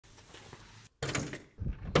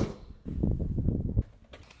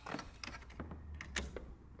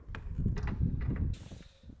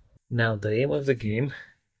Now the aim of the game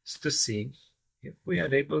is to see if we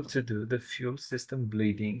are able to do the fuel system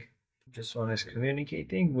bleeding. Just one is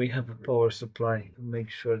communicating. We have a power supply to make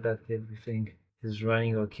sure that everything is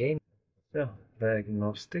running okay. So,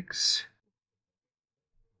 diagnostics,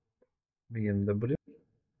 BMW,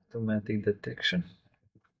 automatic detection.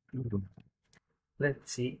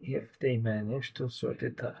 Let's see if they manage to sort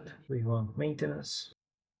it out. We want maintenance,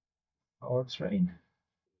 powertrain.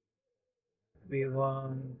 We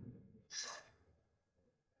want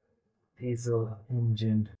diesel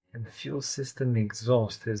engine, and fuel system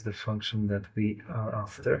exhaust is the function that we are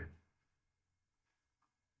after.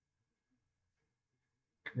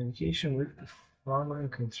 Communication with the following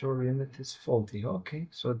control unit is faulty. Okay,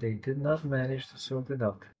 so they did not manage to sort it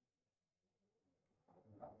out.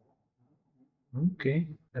 Okay,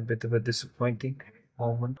 a bit of a disappointing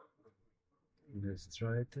moment. Let's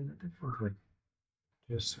try it in a different way.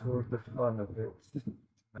 Just for the fun of it.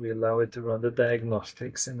 We allow it to run the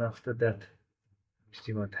diagnostics, and after that, we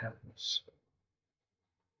see what happens.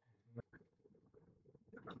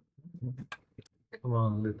 Come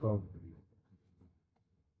on, little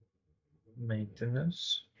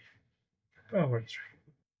maintenance. Powertrain.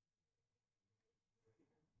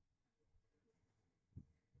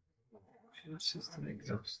 Fuel system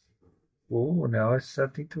exhaust. Oh, now it's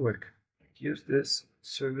starting to work. Use this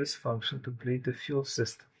service function to bleed the fuel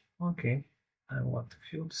system. Okay, I want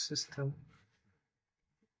fuel system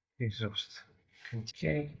exhaust.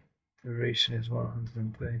 Okay, duration is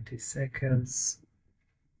 120 seconds.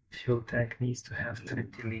 Fuel tank needs to have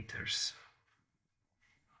 20 liters.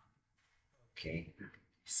 Okay,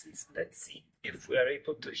 let's see if we are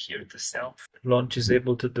able to hear the sound. Launch is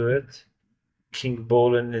able to do it. King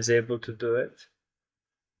Bolin is able to do it.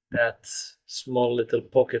 That small little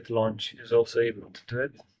pocket launch is also able to do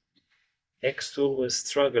it. Xtool was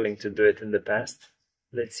struggling to do it in the past.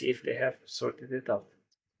 Let's see if they have sorted it out.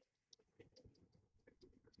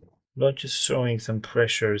 Launch is showing some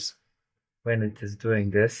pressures when it is doing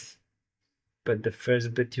this, but the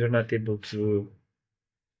first bit you're not able to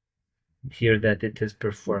hear that it is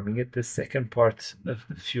performing it. The second part of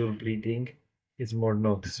the fuel bleeding is more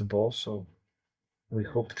noticeable, so we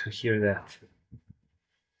hope to hear that.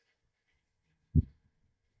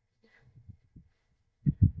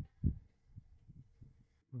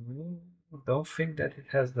 Don't think that it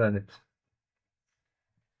has done it.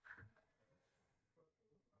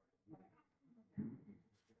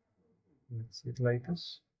 Let's see it like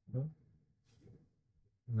this. No?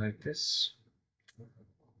 Like this.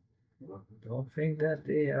 Don't think that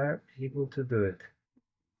they are able to do it.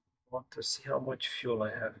 Want to see how much fuel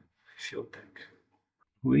I have. Fuel tank.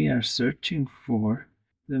 We are searching for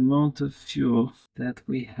the amount of fuel that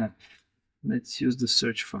we have. Let's use the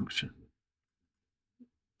search function.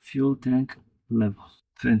 Fuel tank level.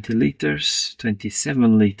 20 liters,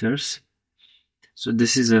 27 liters. So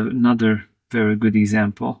this is another very good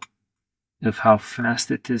example of how fast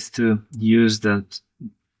it is to use the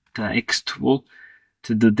Xtool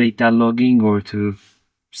to do data logging or to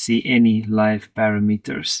see any live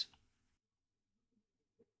parameters.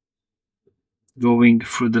 Going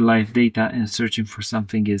through the live data and searching for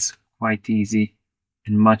something is quite easy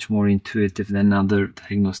and much more intuitive than other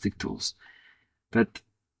diagnostic tools. But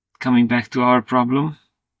coming back to our problem,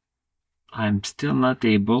 I'm still not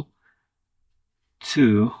able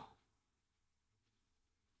to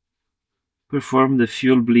perform the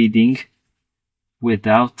fuel bleeding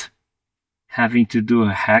without having to do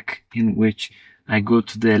a hack in which I go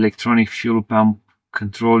to the electronic fuel pump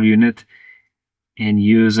control unit and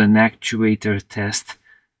use an actuator test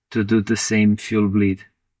to do the same fuel bleed.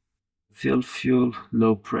 Fill fuel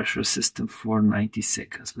low pressure system for 90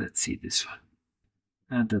 seconds. Let's see this one.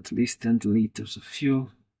 Add at least 10 liters of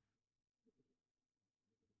fuel.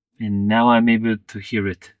 And now I'm able to hear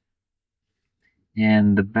it.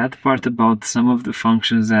 And the bad part about some of the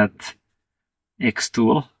functions at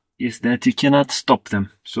Xtool is that you cannot stop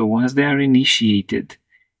them. So once they are initiated,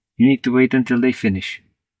 you need to wait until they finish.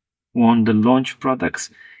 On the launch products,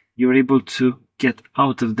 you're able to get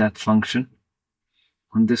out of that function.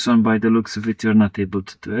 On this one, by the looks of it, you're not able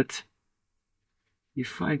to do it.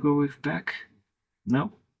 If I go with back,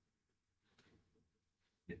 no,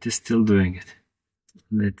 it is still doing it.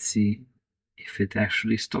 Let's see if it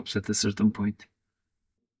actually stops at a certain point.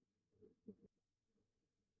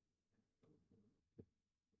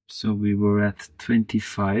 So we were at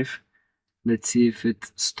 25. Let's see if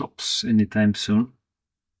it stops anytime soon.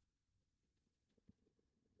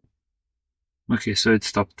 Okay, so it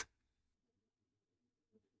stopped.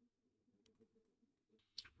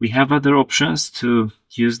 We have other options to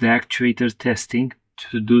use the actuator testing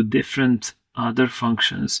to do different other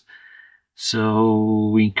functions So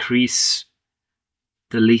we increase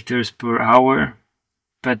the liters per hour,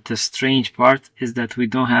 but the strange part is that we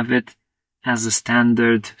don't have it as a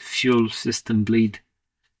standard fuel system bleed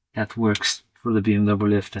that works for the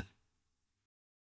BMW F.